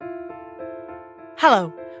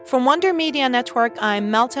Hello. From Wonder Media Network,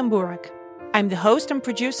 I'm Meltem Burak. I'm the host and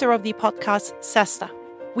producer of the podcast Sesta.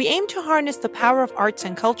 We aim to harness the power of arts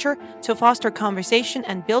and culture to foster conversation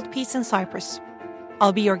and build peace in Cyprus.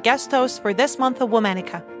 I'll be your guest host for this month of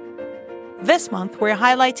Womanica. This month, we're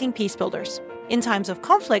highlighting Peacebuilders. In times of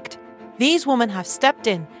conflict, these women have stepped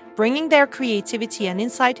in, bringing their creativity and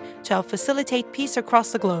insight to help facilitate peace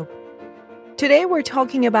across the globe. Today, we're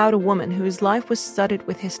talking about a woman whose life was studded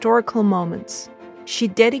with historical moments. She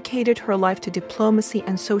dedicated her life to diplomacy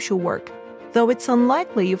and social work, though it's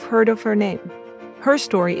unlikely you've heard of her name. Her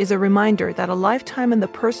story is a reminder that a lifetime in the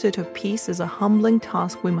pursuit of peace is a humbling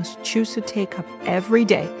task we must choose to take up every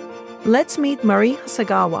day. Let's meet Marii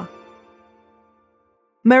Hasegawa.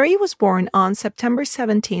 Marii was born on September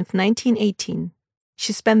 17, 1918.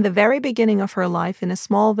 She spent the very beginning of her life in a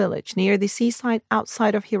small village near the seaside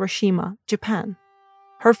outside of Hiroshima, Japan.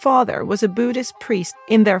 Her father was a Buddhist priest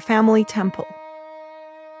in their family temple.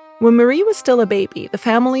 When Marii was still a baby, the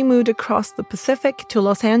family moved across the Pacific to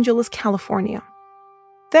Los Angeles, California.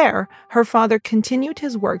 There, her father continued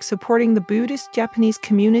his work supporting the Buddhist Japanese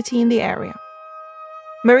community in the area.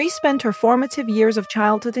 Marii spent her formative years of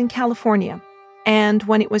childhood in California, and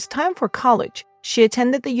when it was time for college, she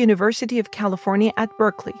attended the University of California at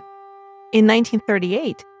Berkeley. In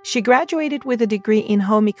 1938, she graduated with a degree in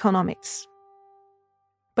home economics.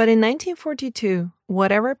 But in 1942,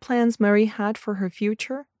 whatever plans Marii had for her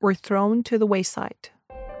future were thrown to the wayside.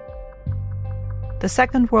 The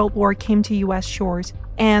Second World War came to U.S. shores,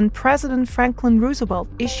 and President Franklin Roosevelt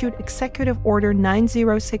issued Executive Order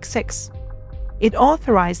 9066. It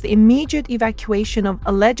authorized the immediate evacuation of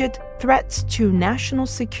alleged threats to national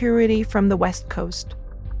security from the West Coast.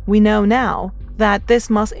 We know now that this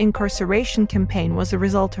mass incarceration campaign was a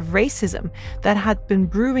result of racism that had been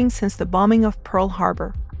brewing since the bombing of Pearl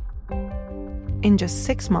Harbor. In just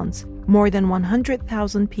 6 months, more than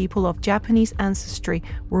 100,000 people of Japanese ancestry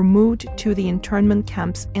were moved to the internment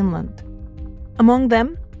camps inland. Among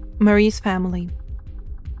them, Marii's family.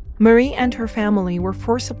 Marii and her family were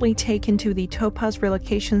forcibly taken to the Topaz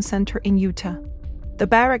Relocation Center in Utah. The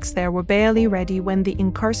barracks there were barely ready when the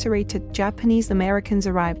incarcerated Japanese Americans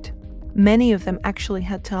arrived. Many of them actually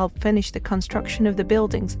had to help finish the construction of the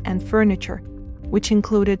buildings and furniture, which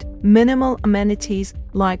included minimal amenities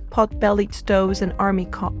like pot-bellied stoves and army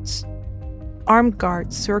cots. Armed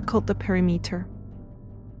guards circled the perimeter.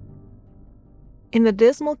 In the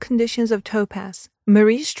dismal conditions of Topaz,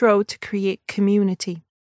 Marii strove to create community.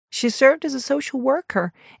 She served as a social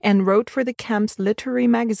worker and wrote for the camp's literary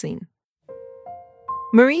magazine.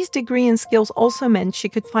 Marii's degree and skills also meant she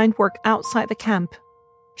could find work outside the camp.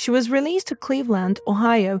 She was released to Cleveland,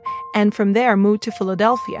 Ohio, and from there moved to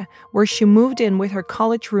Philadelphia, where she moved in with her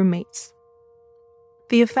college roommates.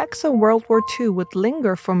 The effects of World War II would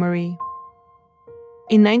linger for Marii.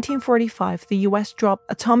 In 1945, the U.S. dropped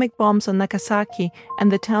atomic bombs on Nagasaki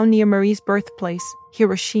and the town near Marii's birthplace,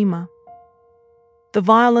 Hiroshima. The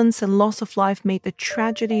violence and loss of life made the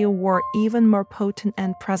tragedy of war even more potent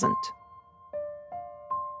and present.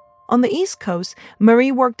 On the East Coast,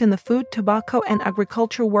 Marii worked in the Food, Tobacco, and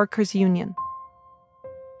Agricultural Workers Union.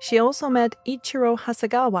 She also met Ichiro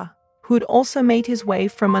Hasegawa, who'd also made his way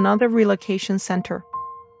from another relocation center.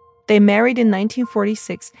 They married in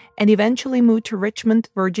 1946 and eventually moved to Richmond,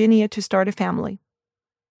 Virginia to start a family.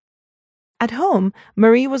 At home,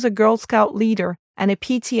 Marii was a Girl Scout leader and a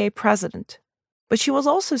PTA president, but she was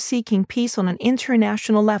also seeking peace on an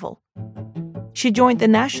international level. She joined the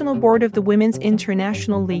National Board of the Women's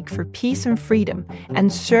International League for Peace and Freedom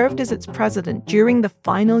and served as its president during the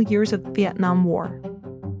final years of the Vietnam War.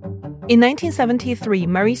 In 1973,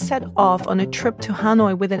 Marii set off on a trip to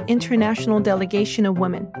Hanoi with an international delegation of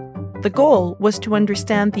women. The goal was to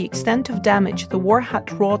understand the extent of damage the war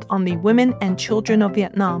had wrought on the women and children of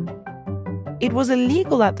Vietnam. It was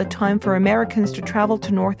illegal at the time for Americans to travel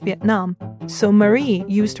to North Vietnam, so Marii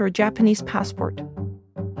used her Japanese passport.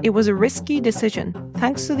 It was a risky decision,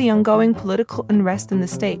 thanks to the ongoing political unrest in the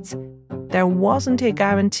States. There wasn't a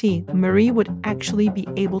guarantee Marii would actually be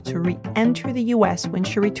able to re-enter the U.S. when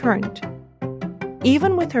she returned.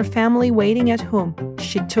 Even with her family waiting at home,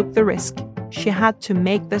 she took the risk. She had to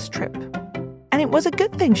make this trip. And it was a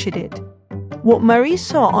good thing she did. What Marii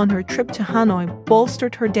saw on her trip to Hanoi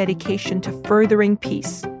bolstered her dedication to furthering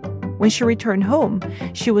peace. When she returned home,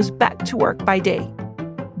 she was back to work by day.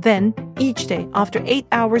 Then, each day, after 8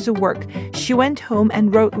 hours of work, she went home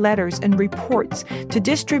and wrote letters and reports to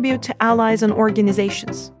distribute to allies and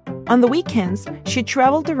organizations. On the weekends, she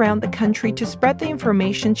traveled around the country to spread the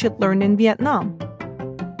information she'd learned in Vietnam.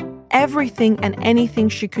 Everything and anything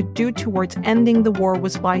she could do towards ending the war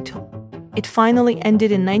was vital. It finally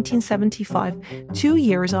ended in 1975, 2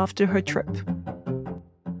 years after her trip.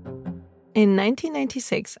 In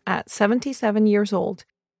 1996, at 77 years old,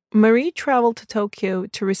 Marii traveled to Tokyo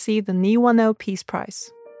to receive the Niwano Peace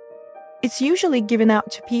Prize. It's usually given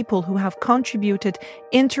out to people who have contributed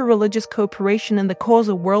interreligious cooperation in the cause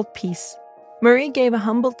of world peace. Marii gave a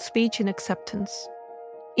humbled speech in acceptance.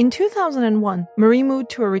 In 2001, Marii moved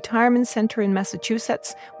to a retirement center in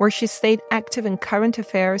Massachusetts, where she stayed active in current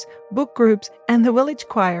affairs, book groups, and the village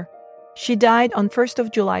choir. She died on 1st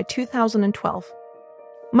of July 2012.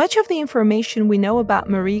 Much of the information we know about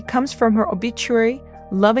Marii comes from her obituary,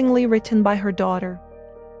 lovingly written by her daughter.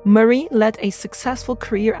 Marii led a successful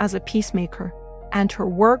career as a peacemaker, and her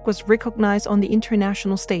work was recognized on the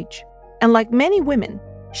international stage. And like many women,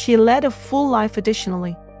 she led a full life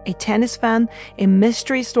additionally, a tennis fan, a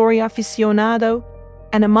mystery story aficionado,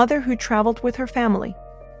 and a mother who traveled with her family.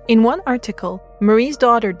 In one article, Marii's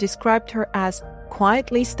daughter described her as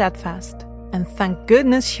quietly steadfast, and thank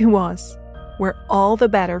goodness she was. We're all the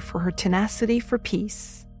better for her tenacity for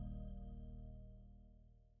peace.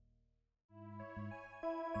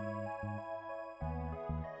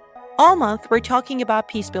 All month, we're talking about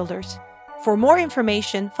Peacebuilders. For more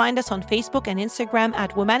information, find us on Facebook and Instagram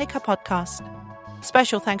at Womanica Podcast.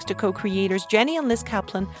 Special thanks to co-creators Jenny and Liz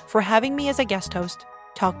Kaplan for having me as a guest host.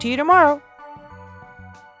 Talk to you tomorrow.